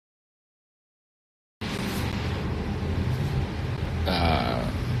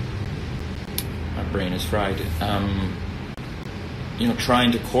brain is fried.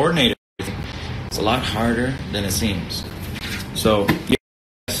 Trying to coordinate everything, it's a lot harder than it seems. So,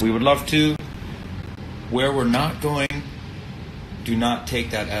 yes, we would love to. Where we're not going, do not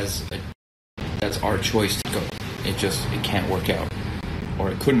take that as that's our choice to go. It can't work out. Or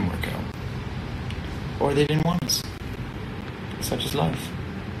it couldn't work out. Or they didn't want us. Such is life.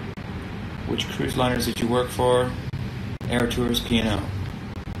 Which cruise liners did you work for? Air Tours, P&O.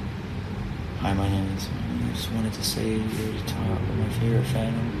 Hi, my name is... I just wanted to say you're the top of my favorite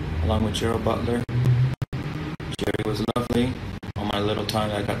fan, along with Gerald Butler. Jerry was lovely. All my little time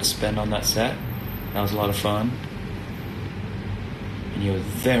that I got to spend on that set. That was a lot of fun. And you were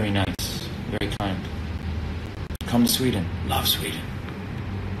very nice. Very kind. Come to Sweden. Love Sweden.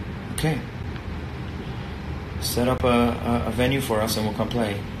 Okay. Set up a venue for us and we'll come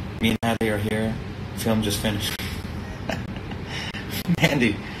play. Me and Hadley are here. Film just finished.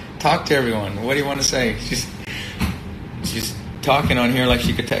 Mandy, talk to everyone. What do you want to say? She's talking on here like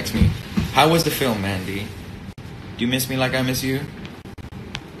she could text me. How was the film, Mandy? Do you miss me like I miss you?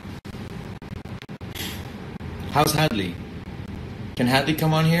 How's Hadley? Can Hadley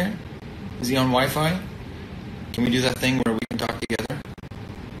come on here? Is he on Wi-Fi? Can we do that thing where we can talk together?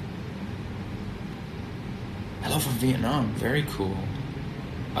 Hello from Vietnam. Very cool.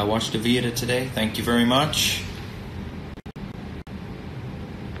 I watched Evita today. Thank you very much.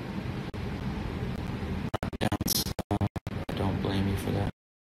 Dance. Don't blame me for that.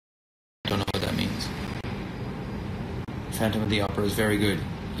 Don't know what that means. Phantom of the Opera is very good.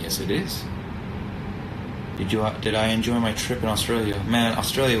 Yes, it is. Did I enjoy my trip in Australia? Man,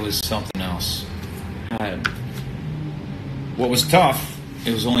 Australia was something else. What was tough,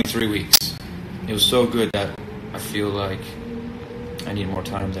 it was only 3 weeks. It was so good that I feel like I need more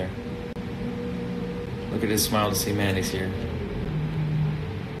time there. Look at his smile to see Mandy's here.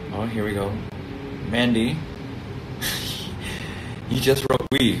 Oh, here we go. Mandy, you just wrote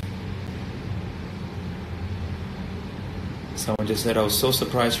we. Someone just said, I was so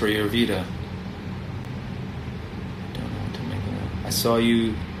surprised for your Vita. I don't know what to make of that. I saw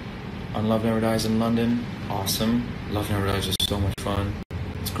you on Love Never Dies in London. Awesome. Love Never Dies was so much fun.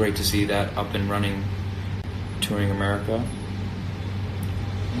 It's great to see that up and running, touring America.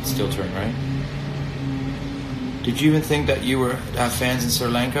 It's still touring, right? Did you even think that you were have fans in Sri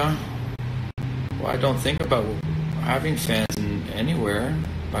Lanka? Well, I don't think about having fans in anywhere,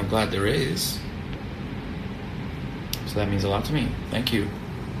 but I'm glad there is. So that means a lot to me. Thank you.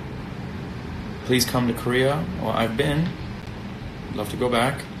 Please come to Korea. Well, I've been. Love to go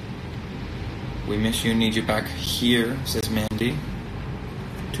back. We miss you, need you back here, says Mandy.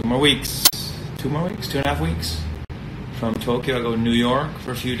 2 more weeks. 2 more weeks? 2.5 weeks. From Tokyo, I go to New York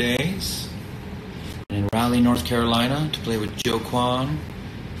for a few days. And in Raleigh, North Carolina, to play with Joe Kwan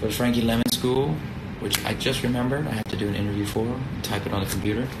for the Frankie Lemon School, which I just remembered I have to do an interview for, type it on the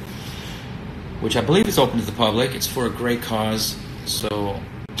computer, which I believe is open to the public. It's for a great cause. So,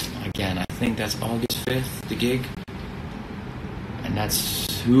 again, I think that's August 5th, the gig. And that's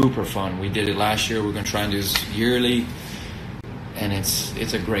super fun. We did it last year. We're going to try and do this yearly. And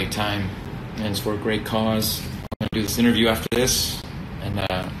it's a great time. And it's for a great cause. I'm going to do this interview after this. And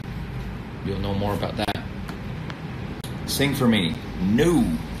you'll know more about that. Sing for me. No,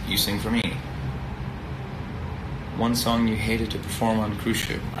 you sing for me. One song you hated to perform on a cruise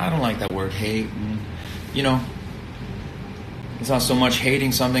ship. I don't like that word, hate. You know, it's not so much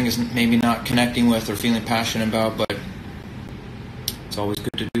hating something as maybe not connecting with or feeling passionate about, but it's always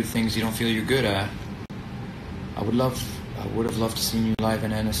good to do things you don't feel you're good at. I would have loved to see you live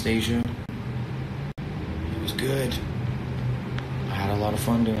in Anastasia. It was good. I had a lot of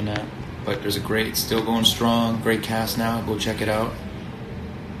fun doing that. But there's still going strong, great cast now. Go check it out.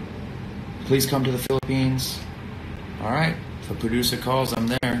 Please come to the Philippines. Alright, if a producer calls, I'm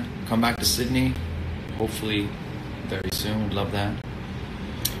there. Come back to Sydney, hopefully very soon. Would love that.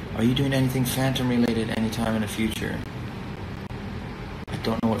 Are you doing anything Phantom related anytime in the future? I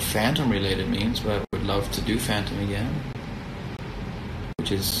don't know what Phantom related means, but I would love to do Phantom again.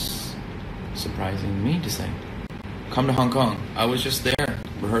 Which is surprising me to say. Come to Hong Kong. I was just there,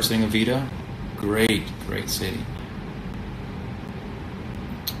 rehearsing Evita. Great, great city.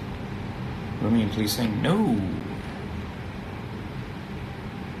 Ramin, please sing. No!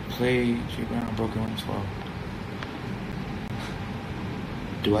 Play G Brown, Broken Wings. Well,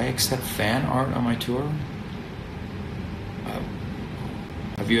 do I accept fan art on my tour?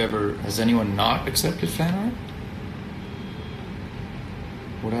 Has anyone not accepted fan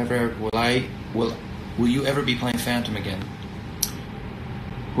art? Will you ever be playing Phantom again?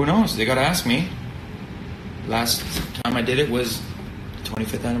 Who knows? They gotta ask me. Last time I did it was the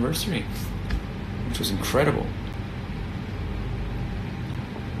 25th anniversary. which was incredible.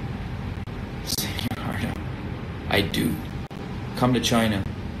 Sing your heart out. I do. Come to China.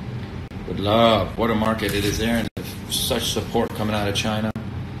 Would love. What a market it is there, and such support coming out of China.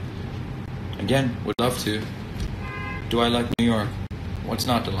 Again, would love to. Do I like New York? What's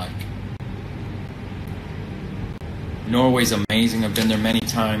not to like? Norway's amazing. I've been there many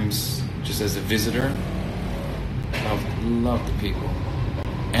times just as a visitor. Love the people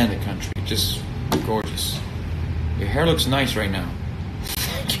and the country. Just gorgeous. Your hair looks nice right now.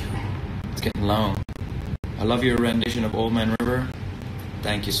 Thank you. It's getting long. I love your rendition of Old Man River.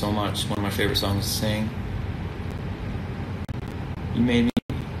 Thank you so much. One of my favorite songs to sing. You made me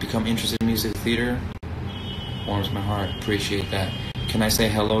become interested in music theater. Warms my heart. Appreciate that. Can I say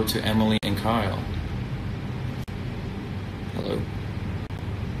hello to Emily and Kyle? Hello.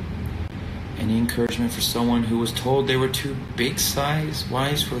 Any encouragement for someone who was told they were too big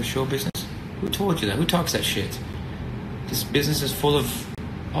size-wise for the show business? Who told you that? Who talks that shit? This business is full of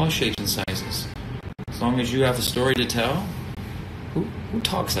all shapes and sizes. As long as you have a story to tell, who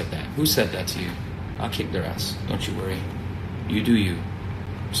talks like that? Who said that to you? I'll kick their ass. Don't you worry. You do you.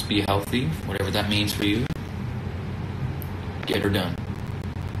 Just be healthy, whatever that means for you. Get her done.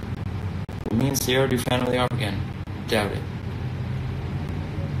 Will me and Sierra do Phantom of the Opera again? Doubt it.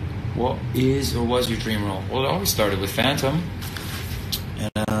 What is or was your dream role? Well, it always started with Phantom.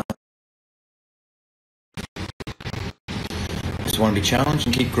 And I just want to be challenged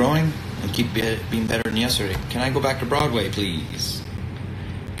and keep growing and keep being better than yesterday. Can I go back to Broadway, please?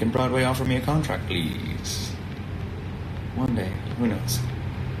 Can Broadway offer me a contract, please? One day. Who knows?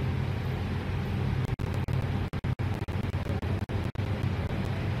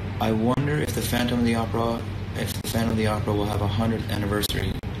 I wonder if the Phantom of the Opera will have a 100th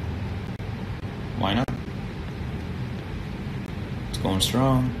anniversary. Why not? It's going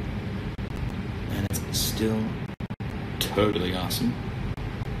strong, and it's still totally awesome.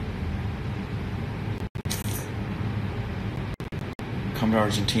 Come to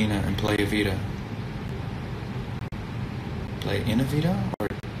Argentina and play Evita. Play in Evita or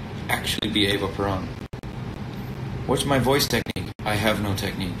actually be Eva Peron? What's my voice technique? I have no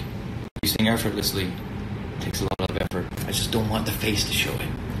technique. You sing effortlessly. It takes a lot of effort. I just don't want the face to show it.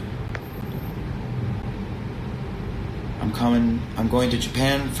 I'm going to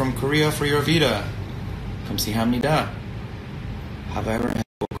Japan from Korea for your Evita. Come see Hamnida. Have I ever had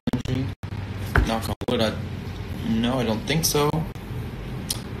a country? Knock on wood. No, I don't think so.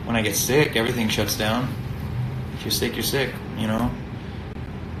 When I get sick, everything shuts down. If you're sick, you're sick, you know.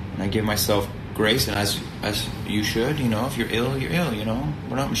 And I give myself grace, and as you should, you know. If you're ill, you're ill, you know.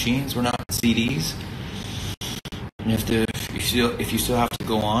 We're not machines. We're not CDs. And if you still have to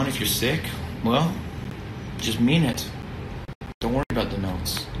go on, if you're sick, well, just mean it. Don't worry about the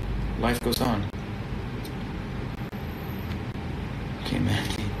notes. Life goes on. Okay,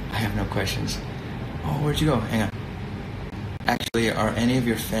 Mandy, I have no questions. Oh, where'd you go? Hang on. Actually, are any of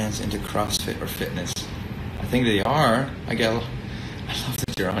your fans into CrossFit or fitness? I think they are. I love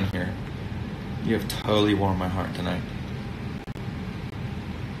that you're on here. You have totally warmed my heart tonight.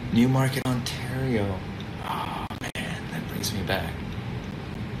 Newmarket, Ontario. Oh, man, that brings me back.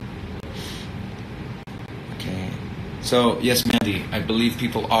 Okay. So, yes, Mandy, I believe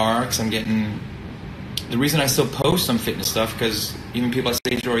people are, because I'm getting... The reason I still post some fitness stuff, because even people at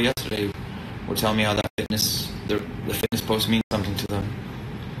Stage Door yesterday were telling me how that fitness, the fitness post means something to them.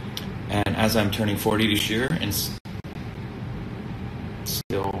 And as I'm turning 40 this year, and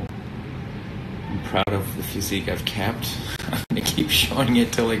still I'm proud of the physique I've kept, I'm going to keep showing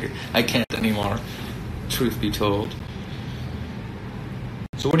it till I can't anymore, truth be told.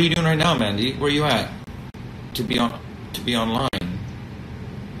 So what are you doing right now, Mandy? Where are you at? To be online.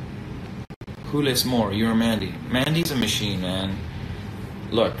 Who lists more, you or Mandy? Mandy's a machine, man.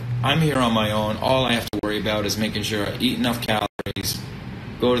 Look, I'm here on my own. All I have to worry about is making sure I eat enough calories,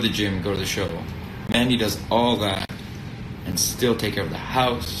 go to the gym, go to the show. Mandy does all that and still take care of the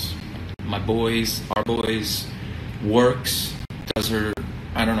house, my boys, our boys, works, does her,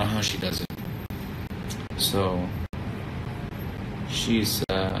 I don't know how she does it. So, she's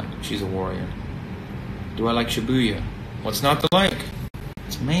a warrior. Do I like Shibuya? What's not to like?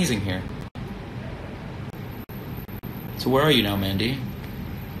 It's amazing here. So where are you now, Mandy?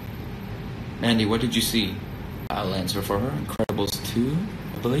 Mandy, what did you see? I'll answer for her. Incredibles 2,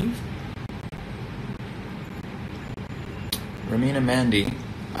 I believe. Ramin and Mandy,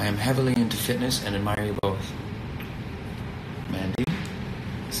 I am heavily into fitness and admire you both. Mandy,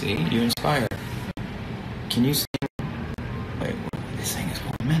 see, you inspire. Can you sing... Wait, this thing is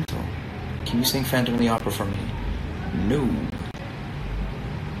going mental. Can you sing Phantom of the Opera for me? No.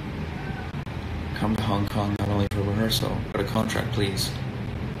 Come Hong Kong not only for rehearsal, but a contract, please.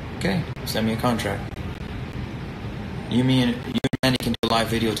 Okay, send me a contract. You and Andy can do a live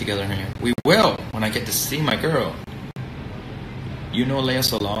video together here. We will, when I get to see my girl. You know Leia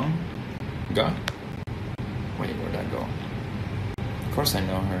Salong? God? Wait, where'd that go? Of course I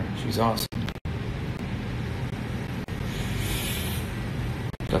know her. She's awesome.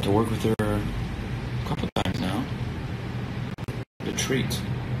 Got to work with her a couple times now. What a treat.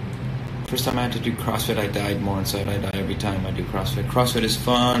 First time I had to do CrossFit, I died more inside. I die every time I do CrossFit. CrossFit is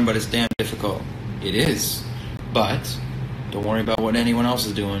fun, but it's damn difficult. It is. But don't worry about what anyone else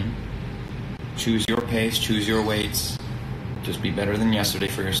is doing. Choose your pace, choose your weights. Just be better than yesterday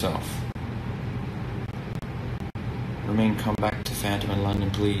for yourself. Ramin, come back to Phantom in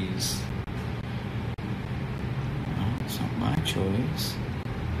London, please. No, it's not my choice.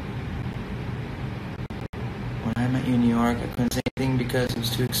 When I met you in New York, I couldn't say anything because I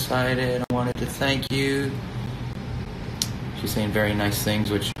was too excited. I wanted to thank you. She's saying very nice things,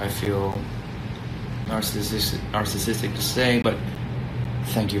 which I feel narcissistic to say, but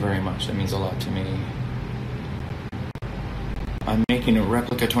thank you very much. That means a lot to me. I'm making a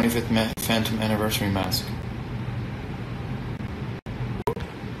replica 25th Phantom anniversary mask.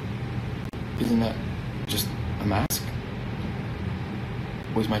 Isn't that just a mask?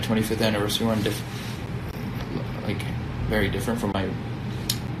 Was my 25th anniversary one very different from my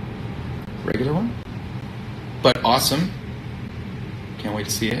regular one? But awesome. Can't wait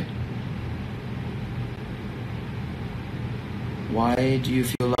to see it. Why do you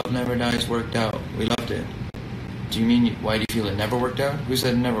feel Love Never Dies worked out? We loved it. Do you mean, why do you feel it never worked out? Who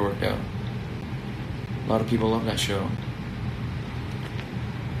said it never worked out? A lot of people love that show.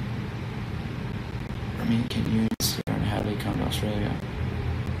 I mean, can you and Sarah and Hadley come to Australia?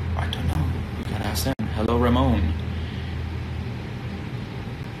 I don't know. You gotta ask them. Hello, Ramon.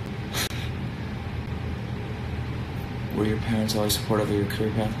 Were your parents always supportive of your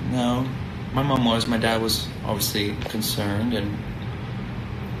career path? No. My mom was. My dad was obviously concerned. And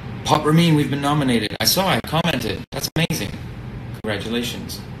Pop Ramin, we've been nominated. I commented. That's amazing.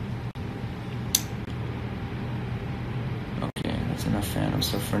 Congratulations. Okay, that's enough Phantom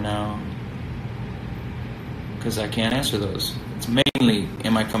stuff for now. Because I can't answer those. It's mainly,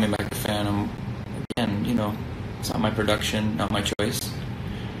 am I coming back to Phantom? Again, you know, it's not my production, not my choice.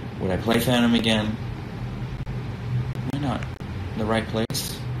 Would I play Phantom again? Why not? In the right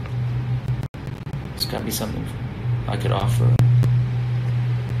place? It's got to be something I could offer.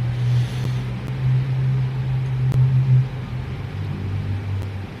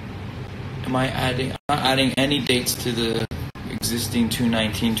 I'm not adding any dates to the existing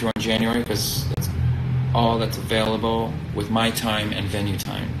 219 tour in January because that's all that's available with my time and venue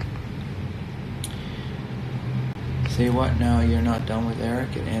time. Say what now? You're not done with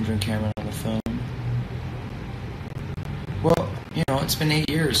Eric and Andrew and Cameron on the phone? Well, you know, it's been 8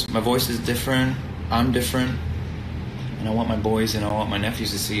 years. My voice is different. I'm different. And I want my boys and I want my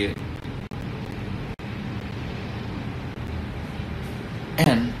nephews to see it.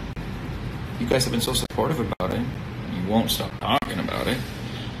 And you guys have been so supportive about it. You won't stop talking about it.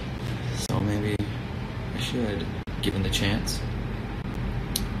 So maybe I should, given the chance.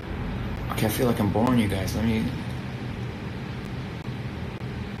 Okay, I feel like I'm boring you guys.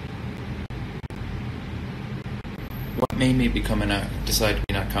 What made me decide to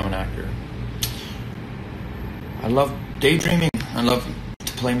become an actor? I love daydreaming. I love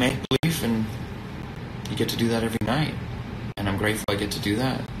to play make-believe, and you get to do that every night. And I'm grateful I get to do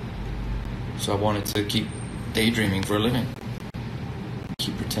that. So I wanted to keep daydreaming for a living.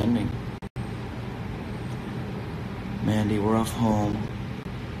 Keep pretending. Mandy, we're off home.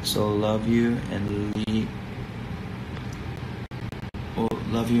 So love you and leave. Oh,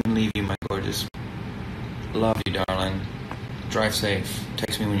 love you and leave you, my gorgeous. Love you, darling. Drive safe.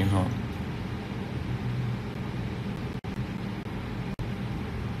 Text me when you're home.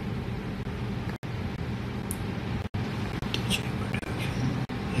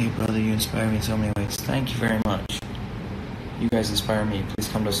 Hey brother, you inspire me in so many ways. Thank you very much. You guys inspire me. Please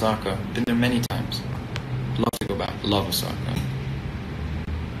come to Osaka. Been there many times. Love to go back. Love Osaka.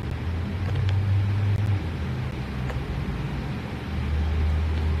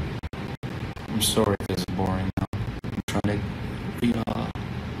 I'm sorry if this is boring now. I'm trying to read all.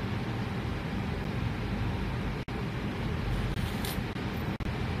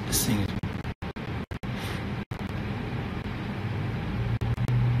 This thing is.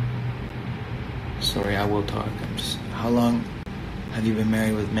 Sorry, I will talk. How long have you been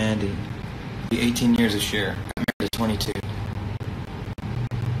married with Mandy? It'll be 18 years this year. I got married at 22.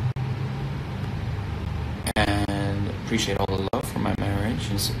 And appreciate all the love for my marriage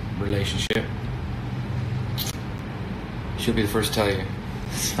and relationship. She'll be the first to tell you.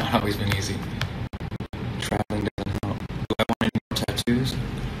 It's not always been easy. Traveling doesn't help. Do I want any more tattoos?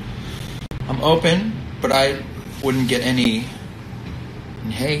 I'm open, but I wouldn't get any in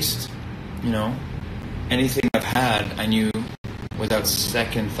haste. You know, anything I've had, I knew without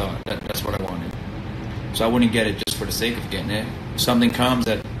second thought that that's what I wanted. So I wouldn't get it just for the sake of getting it. If something comes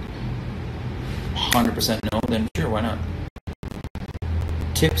at 100% no, then sure, why not?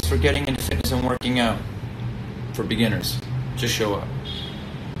 Tips for getting into fitness and working out for beginners. Just show up.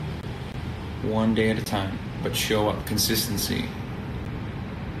 One day at a time, but show up. Consistency.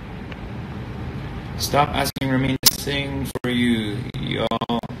 Stop asking Ramin to sing for you.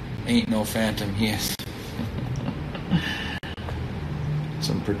 Y'all ain't no phantom. Yes.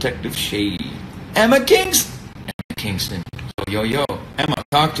 Some protective shade. Emma Kingston. Yo. Emma,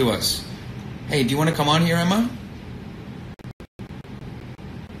 talk to us. Hey, do you want to come on here, Emma?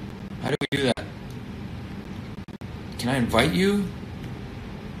 How do we do that? Can I invite you?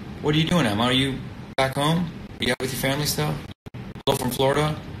 What are you doing, Emma? Are you back home? Are you out with your family still? Hello from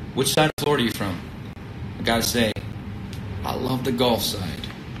Florida? Which side of Florida are you from? I gotta say, I love the Gulf side.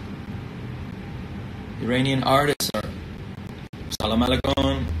 Iranian artists are Salam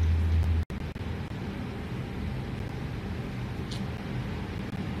alaikum.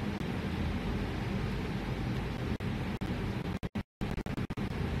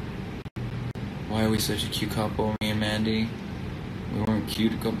 Why are we such a cute couple, me and Mandy? We weren't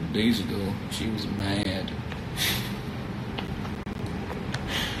cute a couple of days ago. She was mad.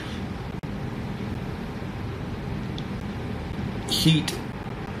 Heat.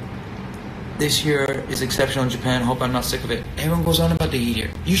 This year is exceptional in Japan. Hope I'm not sick of it. Everyone goes on about the heat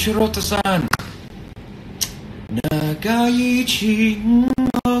here. Yushirota-san. Nagaichi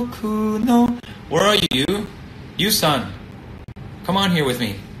noku no. Where are you? You, son. Come on here with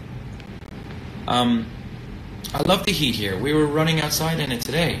me. I love the heat here. We were running outside in it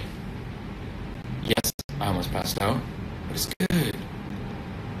today. Yes, I almost passed out, but it's good.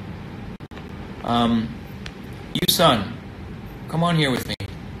 You, son, come on here with me.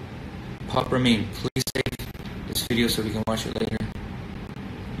 Pop Ramin, please save this video so we can watch it later.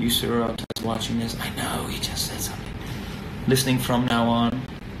 You, sir, is watching this. I know, he just said something. Listening from now on.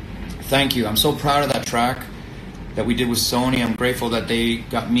 Thank you. I'm so proud of that track that we did with Sony. I'm grateful that they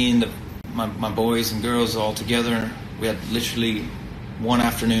got me and my boys and girls all together. We had literally one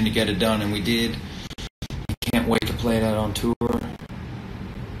afternoon to get it done, and we did. Can't wait to play that on tour.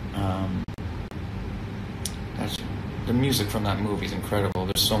 The music from that movie is incredible.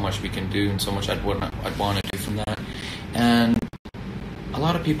 There's so much we can do, and so much I'd want to do from that. And a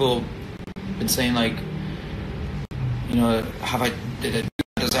lot of people have been saying, like, you know,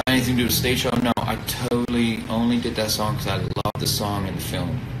 does that have anything to do with the stage show? No, I totally only did that song because I love the song and the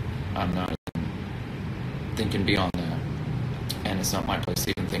film. I'm not thinking beyond that, and it's not my place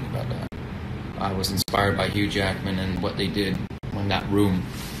to even think about that. I was inspired by Hugh Jackman and what they did in that room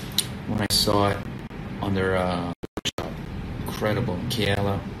when I saw it on their workshop. Incredible.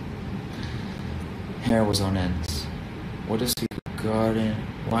 Kiela. Hair was on ends. What does Secret Garden?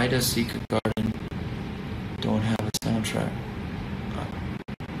 Why does Secret Garden don't have a soundtrack?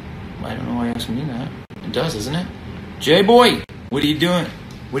 I don't know why you're asking me that. It does, isn't it? J-Boy, what are you doing?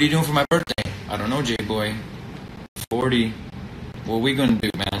 What are you doing for my birthday? I don't know, J-Boy. 40. What are we gonna do,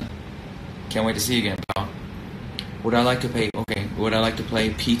 man? Can't wait to see you again, pal. Would I like to play? Okay. Would I like to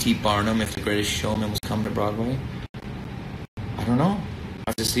play P.T. Barnum if The Greatest Showman was coming to Broadway? I don't know. I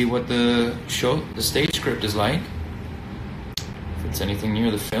have to see what the stage script is like. If it's anything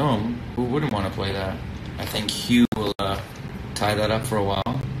near the film, who wouldn't want to play that? I think Hugh will tie that up for a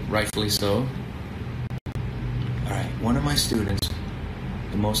while, rightfully so. All right. One of my students,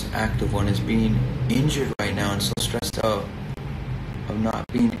 the most active one, is being injured right now and so stressed out of not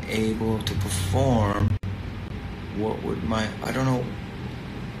being able to perform. What would I don't know.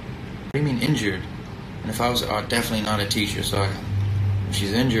 What do you mean injured? And if I was definitely not a teacher, so if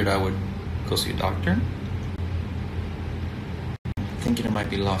she's injured, I would go see a doctor. I'm thinking it might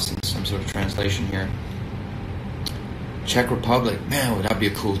be lost in some sort of translation here. Czech Republic, man, would that be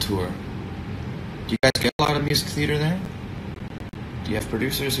a cool tour? Do you guys get a lot of music theater there? Do you have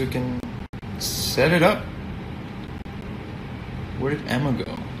producers who can set it up? Where did Emma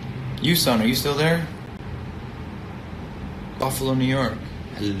go? You, son, are you still there? Buffalo, New York.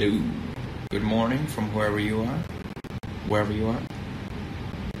 Hello. Good morning from wherever you are. Wherever you are.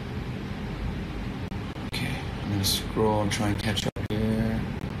 Okay, I'm going to scroll and try and catch up here.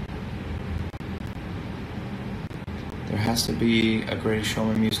 There has to be a Greatest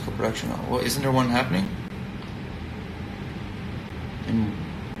Showman musical production. Well, isn't there one happening? And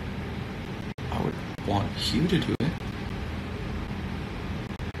I would want Hugh to do it.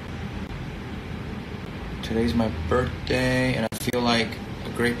 Today's my birthday, and I feel like a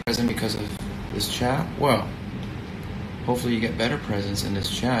great present because of this chat. Well, hopefully you get better presents in this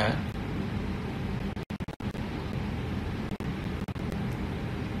chat.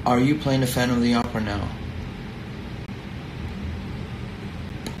 Are you playing the Phantom of the Opera now?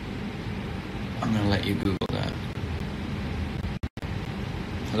 I'm gonna let you Google that.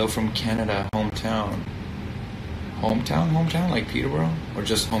 Hello from Canada, hometown. Hometown, like Peterborough? Or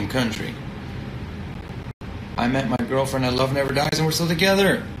just home country? I met my girlfriend at Love Never Dies and we're still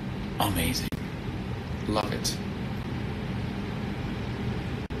together. Amazing. Love it.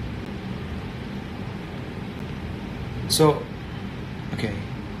 So, okay.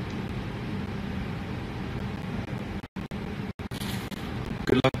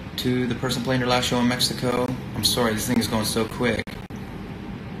 Good luck to the person playing their last show in Mexico. I'm sorry, this thing is going so quick.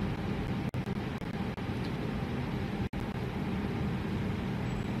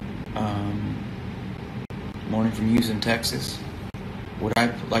 Morning from Houston, Texas. Would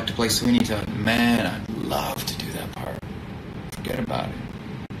I like to play Sweeney Todd? Man, I'd love to do that part. Forget about it.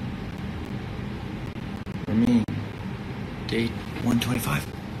 Ramin, date 125.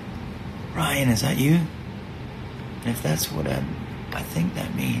 Ryan, is that you? And if that's what I think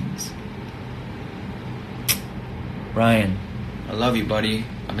that means. Ryan, I love you, buddy.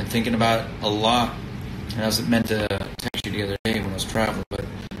 I've been thinking about it a lot. And I was meant to text you the other day when I was traveling, but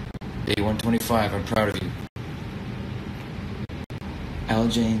day 125, I'm proud of you.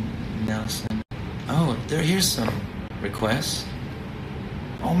 LJ Nelson. Oh, here's some requests.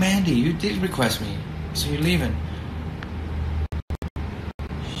 Oh, Mandy, you did request me. So you're leaving.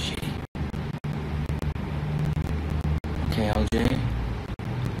 Shit. Okay, LJ.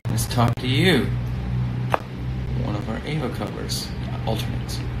 Let's talk to you. One of our Ava covers.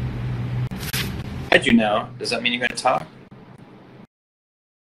 Alternates. Had you now? Does that mean you're going to talk?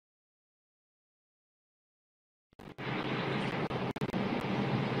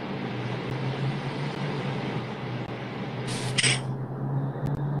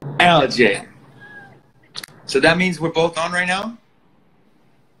 LJ. So that means we're both on right now?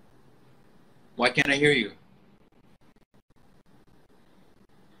 Why can't I hear you?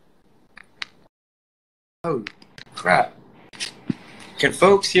 Oh, crap. Can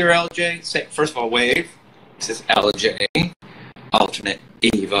folks hear LJ? Say, first of all, wave. This is LJ, alternate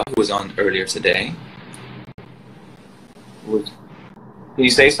Eva, who was on earlier today. Can you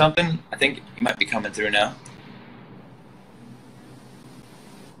say something? I think you might be coming through now.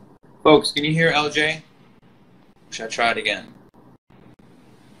 Folks, can you hear LJ? Should I try it again?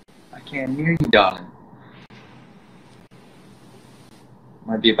 I can't hear you, darling.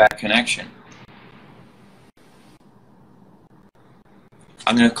 Might be a bad connection.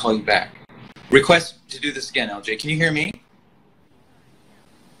 I'm going to call you back. Request to do this again, LJ. Can you hear me?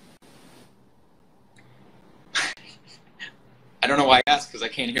 I don't know why I asked, because I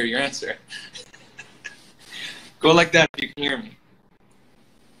can't hear your answer. Go like that if you can hear me.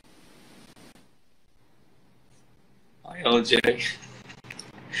 Hi, LJ.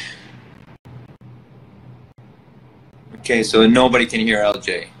 Okay, so nobody can hear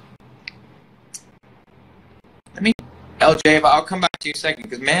LJ. LJ, I'll come back to you in a second,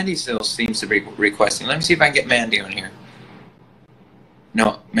 because Mandy still seems to be requesting. Let me see if I can get Mandy on here.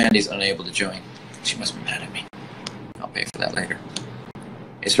 No, Mandy's unable to join. She must be mad at me. I'll pay for that later.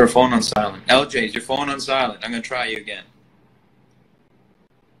 Is her phone on silent? LJ, is your phone on silent? I'm going to try you again.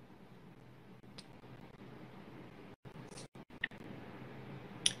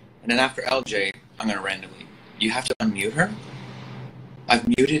 And then after LJ, I'm going to randomly. You have to unmute her? I've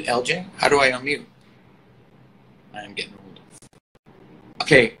muted LJ? How do I unmute? I am getting old.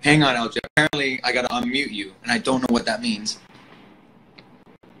 Okay, hang on, LJ. Apparently, I gotta unmute you, and I don't know what that means.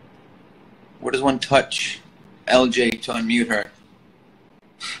 Where does one touch LJ to unmute her?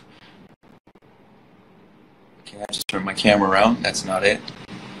 Okay, I just turned my camera around. That's not it.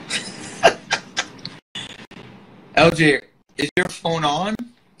 LJ, is your phone on?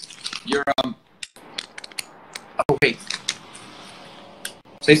 Your, oh, wait.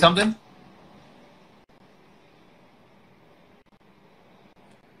 Say something?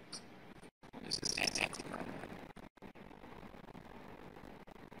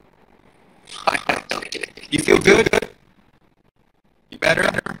 You feel good? You better?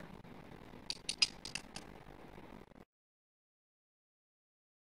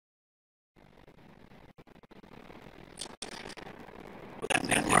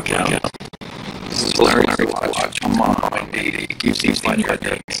 This is hilarious to watch. Come on, my lady. Keep these funny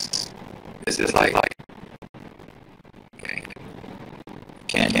things. This is like, okay.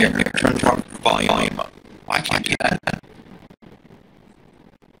 Can't hear me. Turn the volume up. Why can't I do that?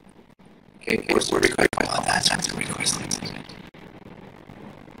 Okay, where's the record file?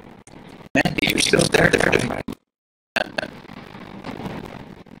 Mandy, you're still there.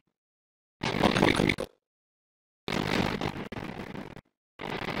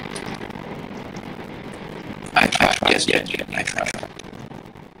 I tried. Yes, I tried.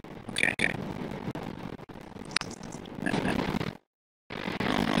 Okay. No,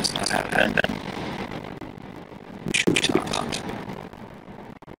 it's not happening. We should talk about it.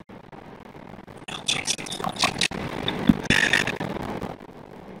 Oh, jeez.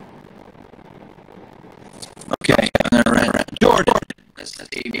 Okay, I'm gonna run Jordan. That's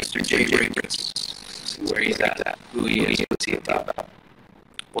Mr. J. Ricketts. See where he's at. Who he is. What's he about?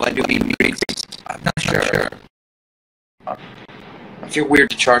 Well, I do meet greets. I'm not sure. I feel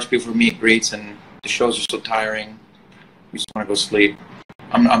weird to charge people for meet greets, and the shows are so tiring. We just want to go sleep.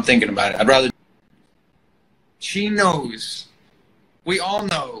 I'm thinking about it. I'd rather. She knows. We all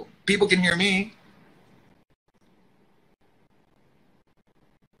know. People can hear me.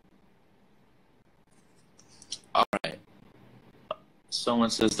 All right. Someone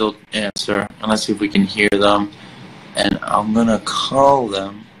says they'll answer, and let's see if we can hear them. And I'm gonna call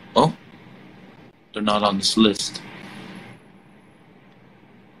them. Oh, they're not on this list.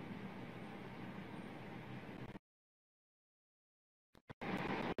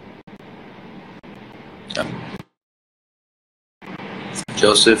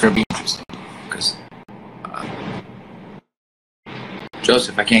 Joseph, it'll be interesting because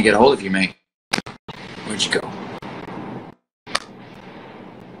Joseph, I can't get a hold of you, mate. Where'd you go?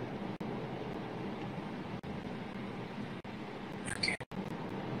 Okay.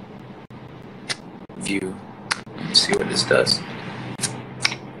 View. Let me see what this does.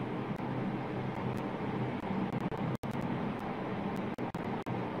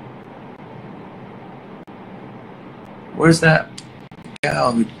 Where's that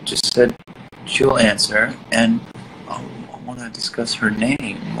gal who just said she'll answer, and I want to discuss her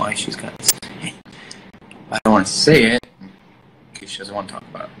name, why she's got this name. I don't want to say it in case she doesn't want to talk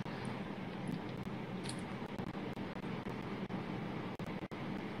about it.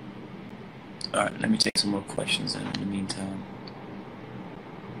 Alright, let me take some more questions in the meantime.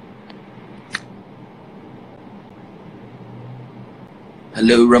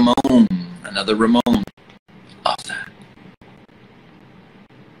 Hello, Ramon. Another Ramon. Love that.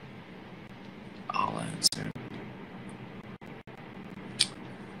 I'll answer.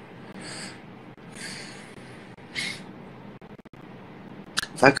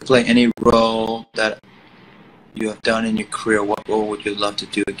 If I could play any role that you have done in your career, what role would you love to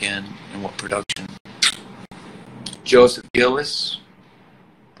do again, and what production? Joseph Gillis.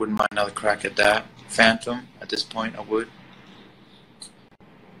 Wouldn't mind another crack at that. Phantom, at this point, I would.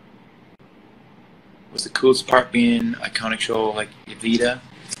 Was the coolest part being an iconic show like Evita?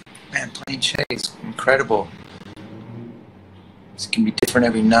 Man, playing Chase, incredible. It can be different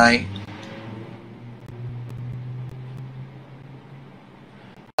every night.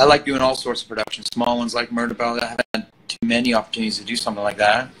 I like doing all sorts of productions. Small ones like Murder Ballad. I haven't had too many opportunities to do something like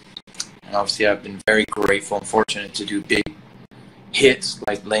that. And obviously I've been very grateful and fortunate to do big hits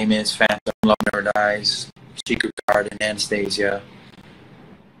like Les Mis, Phantom, Love Never Dies, Secret Garden, Anastasia.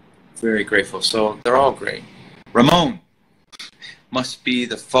 Very grateful. So they're all great. Ramon, must be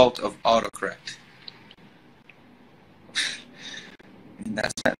the fault of autocorrect. In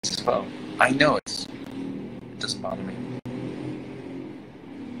that sense as well. I know it doesn't bother me.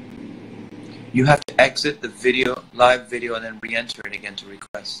 You have to exit the video, live video, and then re-enter it again to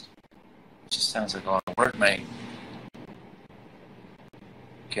request. It just sounds like a lot of work, mate.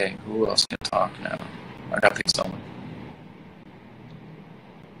 Okay, who else can talk now? I gotta pick someone.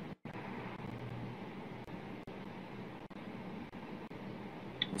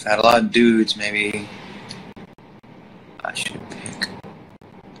 We've had a lot of dudes, maybe I should pick.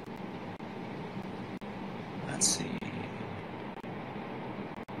 Let's see.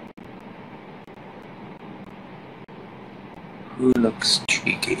 Who looks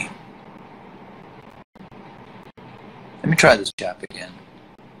cheeky? Let me try this chap again.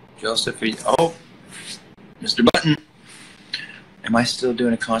 Joseph, oh, Mr. Button. Am I still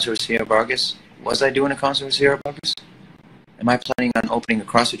doing a concert with Sierra Vargas? Was I doing a concert with Sierra Vargas? Am I planning on opening a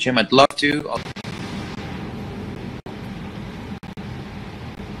CrossFit gym? I'd love to.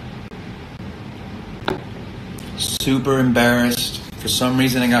 Super embarrassed. For some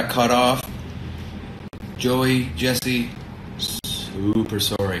reason I got cut off. Joey, Jesse, super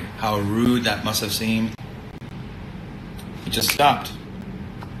sorry. How rude that must have seemed. It just stopped.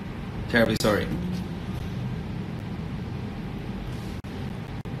 Terribly sorry.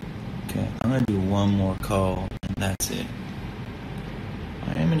 Okay, I'm gonna do one more call and that's it.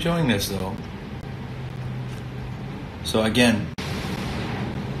 I am enjoying this though. So again,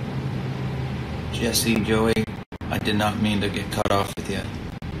 Jesse, Joey, I did not mean to get cut off with you.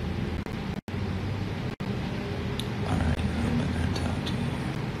 Alright, who am I going to talk to here?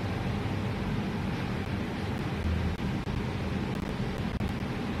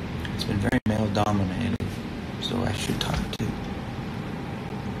 It's been very male-dominated, so I should talk to.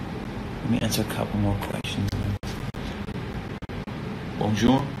 Let me answer a couple more questions.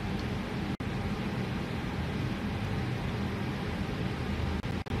 Bonjour.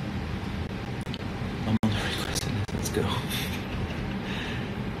 I'm on the requested list. Let's go.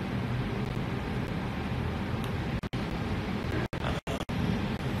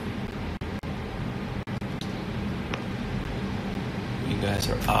 You guys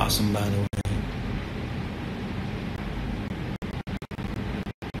are awesome, by the way.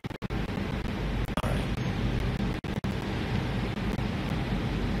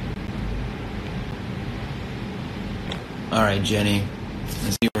 All right, Jenny,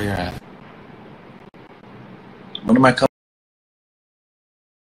 let's see where you're at. When am I coming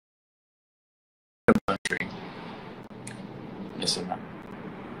to the country? Listen,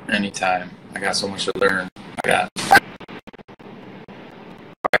 anytime. I got so much to learn. I got 5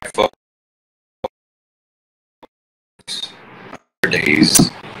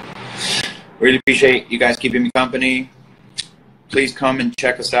 days. Really appreciate you guys keeping me company. Please come and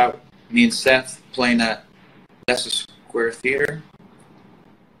check us out. Me and Seth playing at Leicester Square Theater,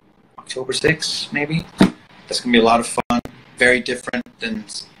 October 6th, maybe. That's gonna be a lot of fun. Very different than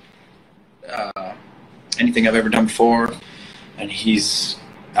anything I've ever done before, and he's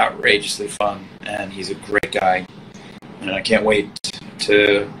outrageously fun, and he's a great guy, and I can't wait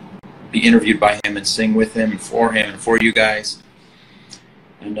to be interviewed by him and sing with him and for you guys.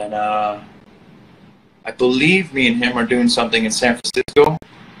 And then I believe me and him are doing something in San Francisco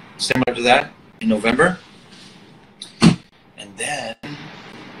similar to that in November. And then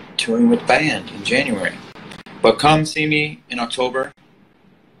touring with the band in January. But come see me in October,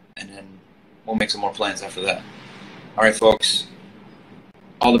 and then we'll make some more plans after that. All right, folks.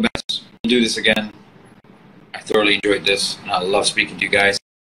 All the best. We'll do this again. I thoroughly enjoyed this, and I love speaking to you guys.